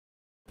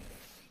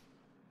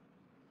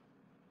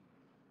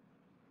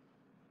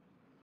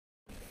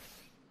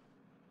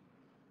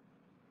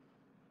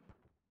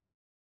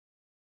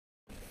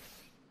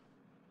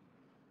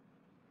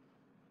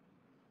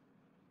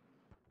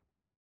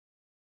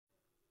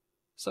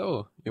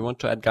So, you want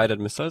to add guided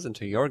missiles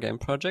into your game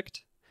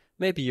project?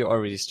 Maybe you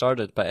already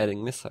started by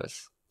adding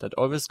missiles that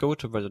always go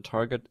to where the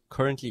target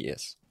currently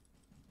is.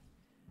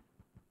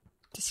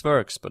 This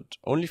works, but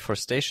only for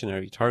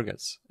stationary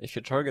targets. If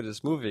your target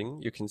is moving,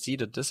 you can see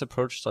that this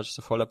approach starts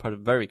to fall apart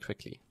very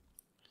quickly.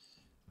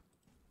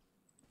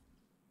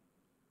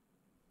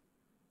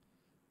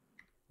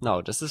 Now,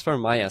 this is where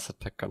my asset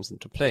pack comes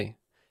into play.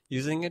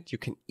 Using it, you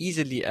can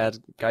easily add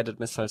guided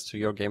missiles to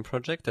your game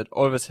project that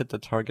always hit the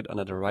target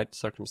under the right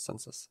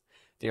circumstances.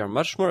 They are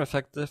much more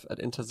effective at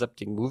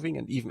intercepting moving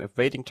and even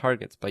evading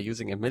targets by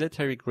using a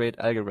military-grade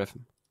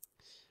algorithm.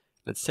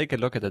 Let's take a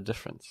look at the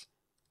difference.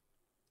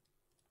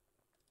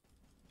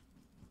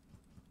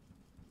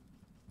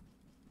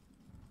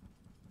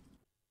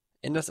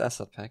 In this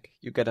asset pack,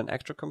 you get an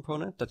actor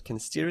component that can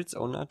steer its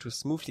owner to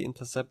smoothly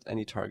intercept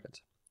any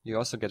target. You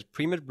also get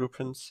pre-made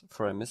blueprints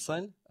for a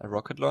missile, a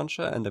rocket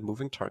launcher, and a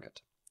moving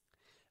target.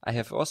 I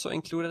have also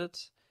included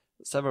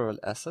several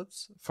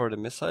assets for the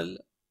missile,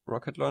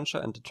 rocket launcher,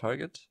 and the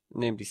target,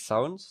 namely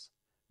sounds,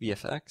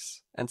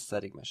 VFX, and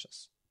static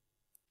meshes.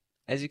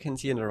 As you can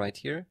see on the right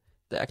here,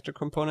 the actor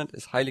component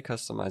is highly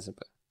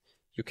customizable.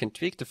 You can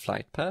tweak the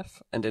flight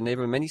path and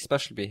enable many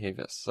special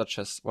behaviors, such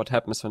as what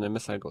happens when the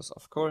missile goes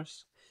off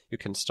course. You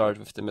can start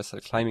with the missile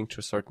climbing to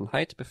a certain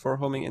height before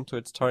homing into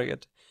its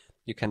target.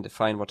 You can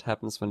define what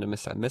happens when the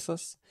missile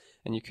misses,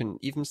 and you can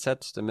even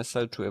set the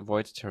missile to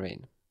avoid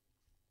terrain.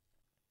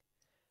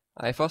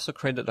 I have also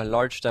created a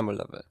large demo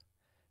level,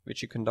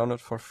 which you can download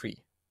for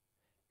free.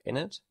 In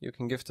it, you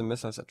can give the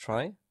missiles a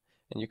try,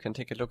 and you can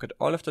take a look at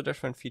all of the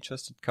different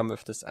features that come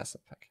with this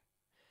asset pack.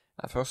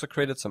 I've also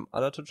created some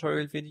other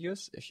tutorial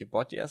videos. If you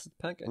bought the asset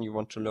pack and you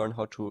want to learn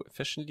how to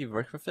efficiently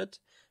work with it,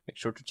 make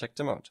sure to check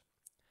them out.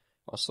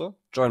 Also,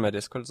 join my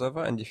Discord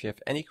server, and if you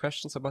have any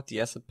questions about the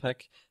asset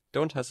pack,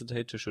 don't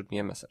hesitate to shoot me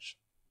a message.